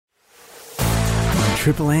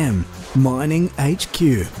Triple M Mining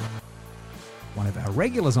HQ. One of our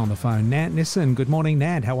regulars on the phone, Nant Nissen. Good morning,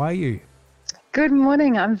 Nant. How are you? Good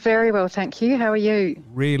morning. I'm very well, thank you. How are you?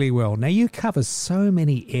 Really well. Now, you cover so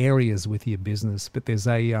many areas with your business, but there's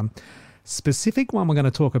a specific one we're going to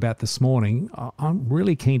talk about this morning. I'm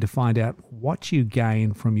really keen to find out what you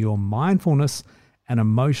gain from your mindfulness and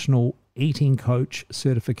emotional eating coach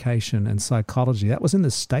certification and psychology. That was in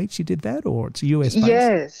the States you did that, or it's US based?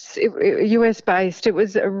 Yes, US based. It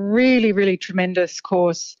was a really, really tremendous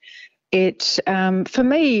course. It, for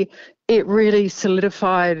me, it really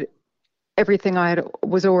solidified everything I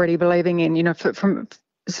was already believing in. You know,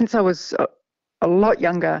 since I was a lot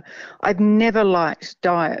younger, I've never liked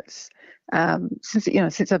diets.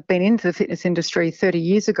 Since I've been into the fitness industry 30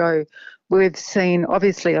 years ago, we've seen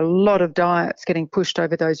obviously a lot of diets getting pushed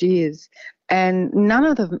over those years, and none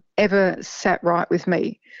of them ever sat right with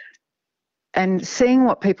me. And seeing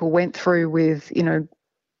what people went through with,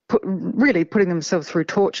 really putting themselves through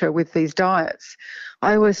torture with these diets,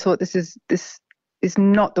 I always thought this is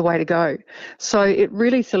not the way to go. So it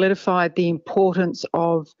really solidified the importance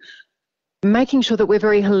of making sure that we're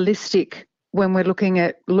very holistic when we're looking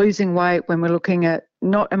at losing weight, when we're looking at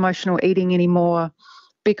not emotional eating anymore,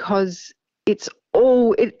 because it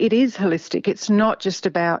is holistic. It's not just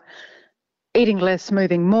about eating less,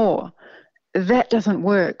 moving more. That doesn't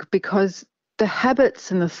work, because the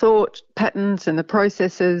habits and the thought patterns and the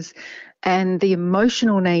processes and the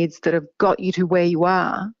emotional needs that have got you to where you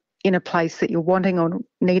are in a place that you're wanting or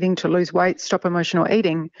needing to lose weight, stop emotional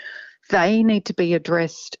eating, they need to be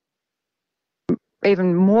addressed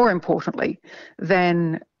even more importantly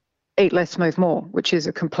than eat less, move more, which is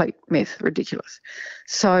a complete myth, ridiculous.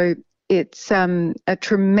 So it's a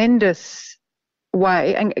tremendous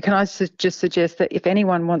way. And can I just suggest that if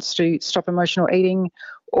anyone wants to stop emotional eating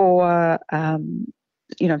or,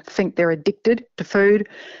 think they're addicted to food,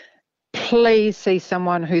 please see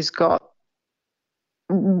someone who's got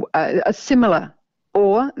a similar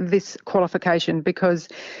or this qualification, because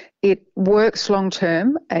it works long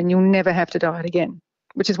term and you'll never have to diet again,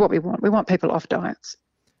 which is what we want. We want people off diets.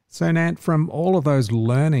 So, Nant, from all of those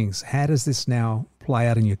learnings, how does this now play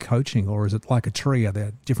out in your coaching, or is it like a tree? Are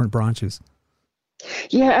there different branches?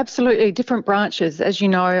 Yeah, absolutely. Different branches. As you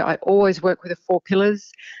know, I always work with the four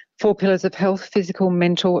pillars of health: physical,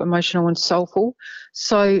 mental, emotional, and soulful.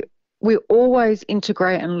 So we always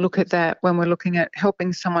integrate and look at that when we're looking at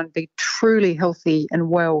helping someone be truly healthy and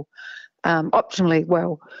well, optimally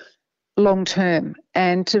well, long term.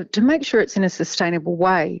 And to make sure it's in a sustainable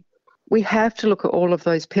way, we have to look at all of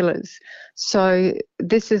those pillars. So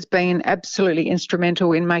this has been absolutely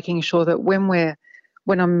instrumental in making sure that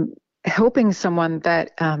when I'm helping someone that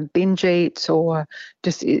binge eats or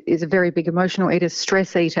just is a very big emotional eater,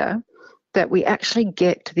 stress eater, that we actually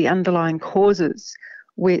get to the underlying causes,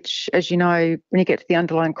 which, as you know, when you get to the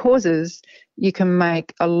underlying causes, you can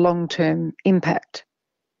make a long-term impact.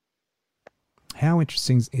 How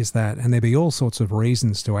interesting is that? And there'd be all sorts of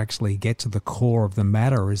reasons to actually get to the core of the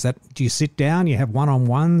matter. Do you sit down, you have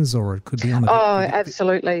one-on-ones, or it could be on the... Oh,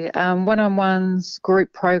 absolutely. One-on-ones,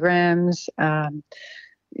 group programs,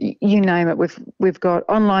 you name it. We've got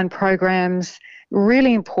online programs.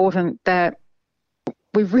 Really important that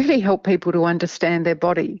we really help people to understand their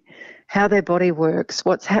body, how their body works,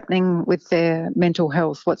 what's happening with their mental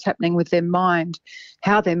health, what's happening with their mind,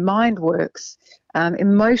 how their mind works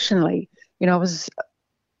emotionally.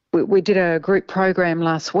 We did a group program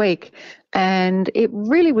last week, and it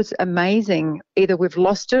really was amazing. Either we've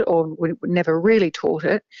lost it or we never really taught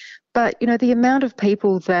it. But, the amount of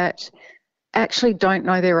people that actually don't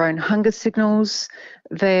know their own hunger signals,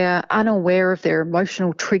 they're unaware of their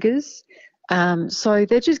emotional triggers. So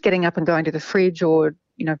they're just getting up and going to the fridge or,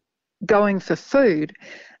 going for food,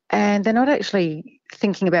 and they're not actually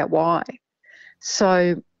thinking about why.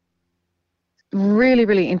 So really,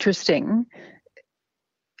 really interesting.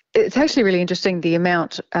 It's actually really interesting the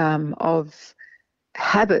amount of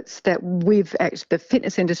habits that the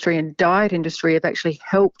fitness industry and diet industry have actually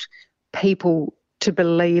helped people to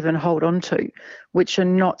believe and hold on to, which are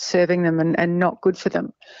not serving them and not good for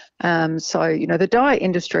them. So the diet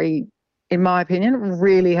industry, in my opinion,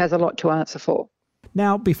 really has a lot to answer for.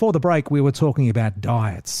 Now, before the break, we were talking about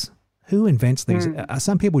diets. Who invents these? Are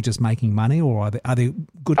some people just making money, or are they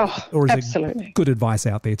good? Or is absolutely. there good advice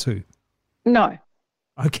out there too? No.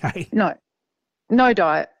 Okay. No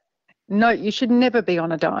diet. No, you should never be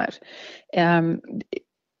on a diet. The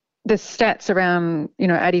stats around,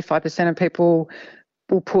 85% of people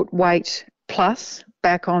will put weight plus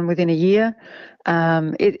back on within a year.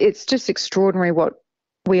 It's just extraordinary what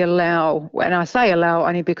we allow, and I say allow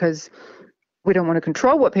only because we don't want to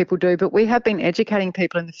control what people do, but we have been educating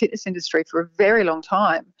people in the fitness industry for a very long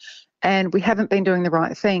time, and we haven't been doing the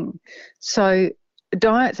right thing. So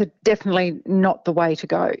diets are definitely not the way to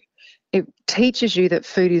go. It teaches you that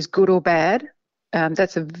food is good or bad.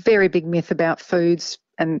 That's a very big myth about foods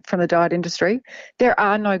and from the diet industry. There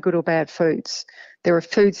are no good or bad foods. There are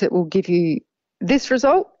foods that will give you this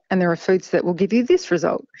result, and there are foods that will give you this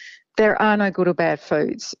result. There are no good or bad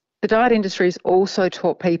foods. The diet industry has also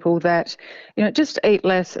taught people that, just eat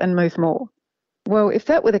less and move more. Well, if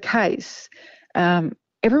that were the case,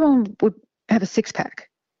 everyone would have a six-pack.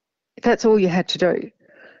 If that's all you had to do.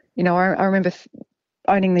 I remember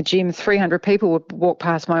owning the gym, 300 people would walk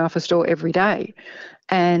past my office door every day.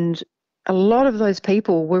 And a lot of those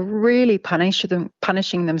people were really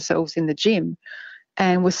punishing themselves in the gym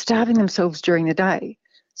and were starving themselves during the day.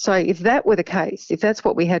 So if that were the case, if that's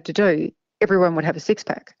what we had to do, everyone would have a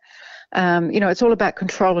six-pack. It's all about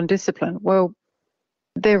control and discipline. Well,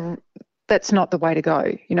 that's not the way to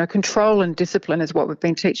go. Control and discipline is what we've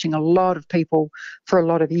been teaching a lot of people for a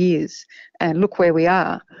lot of years. And look where we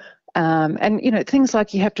are. Things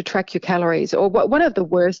like you have to track your calories, or one of the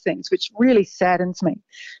worst things, which really saddens me,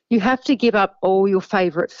 you have to give up all your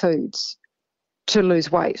favourite foods to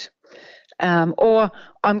lose weight. Or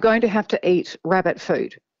I'm going to have to eat rabbit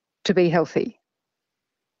food to be healthy.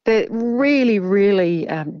 They're really, really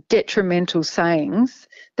detrimental sayings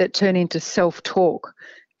that turn into self-talk.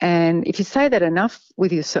 And if you say that enough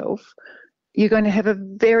with yourself, you're going to have a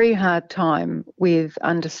very hard time with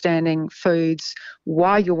understanding foods,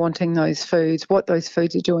 why you're wanting those foods, what those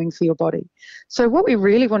foods are doing for your body. So what we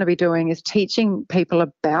really want to be doing is teaching people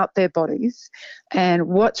about their bodies and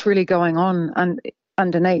what's really going on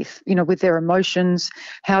underneath, with their emotions,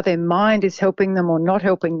 how their mind is helping them or not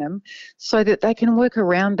helping them, so that they can work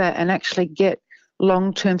around that and actually get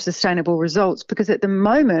long-term sustainable results. Because at the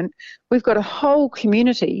moment, we've got a whole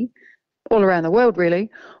community all around the world, really,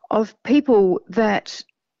 of people that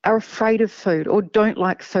are afraid of food or don't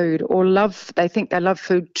like food or they think they love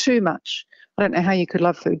food too much. I don't know how you could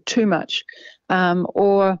love food too much.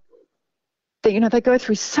 Or they go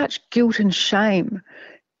through such guilt and shame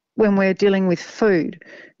when we're dealing with food.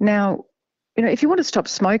 Now, if you want to stop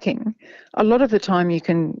smoking, a lot of the time you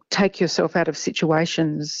can take yourself out of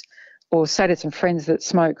situations or say to some friends that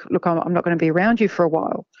smoke, look, I'm not going to be around you for a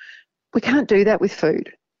while. We can't do that with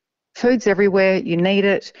food. Food's everywhere. You need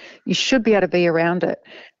it. You should be able to be around it.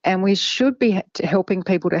 And we should be helping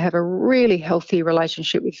people to have a really healthy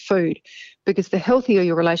relationship with food, because the healthier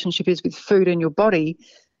your relationship is with food and your body,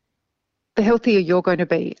 the healthier you're going to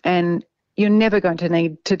be. And you're never going to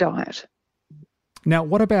need to diet. Now,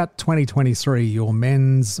 what about 2023, your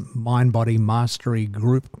Men's Mind Body Mastery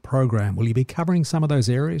Group program? Will you be covering some of those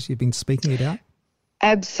areas you've been speaking about?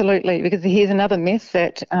 Absolutely, because here's another myth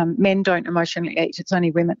that men don't emotionally eat. It's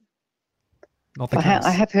only women. Not the case.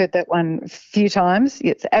 I have heard that one a few times.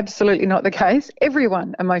 It's absolutely not the case.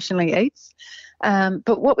 Everyone emotionally eats.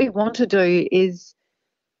 But what we want to do is,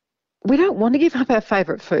 we don't want to give up our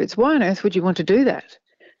favourite foods. Why on earth would you want to do that?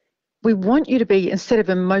 We want you to be, instead of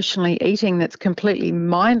emotionally eating that's completely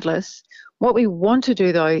mindless, what we want to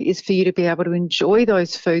do, though, is for you to be able to enjoy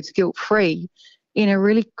those foods guilt-free in a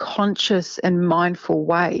really conscious and mindful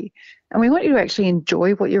way. And we want you to actually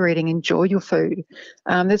enjoy what you're eating, enjoy your food.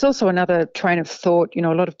 There's also another train of thought. A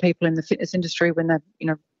lot of people in the fitness industry, when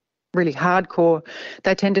they're, really hardcore,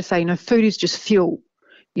 they tend to say, food is just fuel.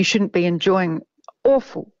 You shouldn't be enjoying.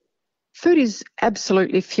 Awful. Food is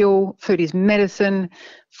absolutely fuel. Food is medicine.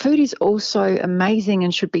 Food is also amazing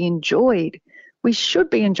and should be enjoyed. We should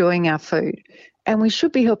be enjoying our food, and we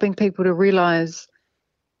should be helping people to realise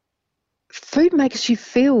food makes you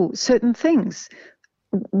feel certain things.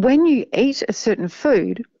 When you eat a certain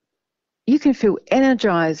food, you can feel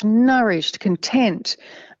energised, nourished, content,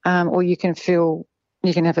 or you can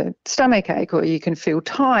have a stomach ache, or you can feel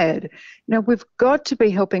tired. We've got to be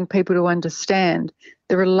helping people to understand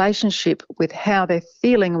the relationship with how they're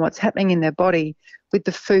feeling and what's happening in their body with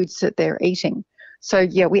the foods that they're eating. So,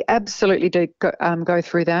 yeah, we absolutely do go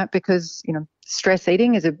through that, because, stress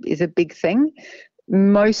eating is a big thing.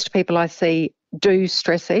 Most people I see do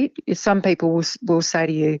stress eat. Some people will say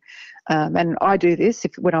to you, and I do this,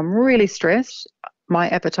 when I'm really stressed, my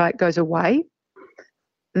appetite goes away.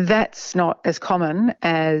 That's not as common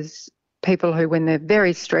as people who, when they're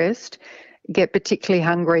very stressed, get particularly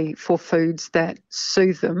hungry for foods that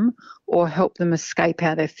soothe them or help them escape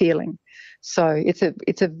how they're feeling. So it's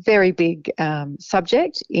a very big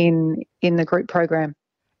subject in the group program.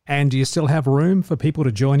 And do you still have room for people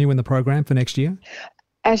to join you in the program for next year?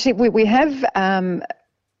 Actually, we have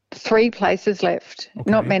 3 places left,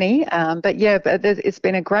 not many, but yeah, it's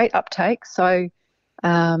been a great uptake. So,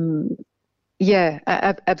 absolutely,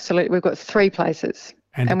 we've got 3 places,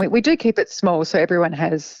 and we do keep it small so everyone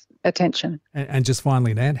has attention. And just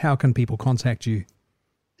finally, Nat, how can people contact you?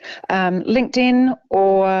 LinkedIn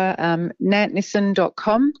or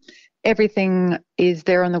nantnissen.com. Everything is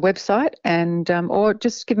there on the website, and or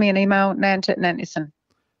just give me an email, nant@nantnissen.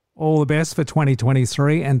 All the best for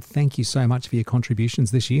 2023, and thank you so much for your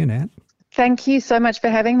contributions this year, Nat. Thank you so much for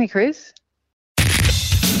having me, Chris.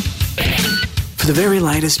 For the very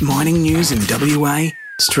latest mining news in WA,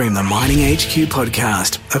 stream the Mining HQ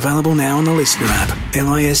podcast, available now on the Listener app,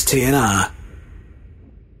 LISTNR.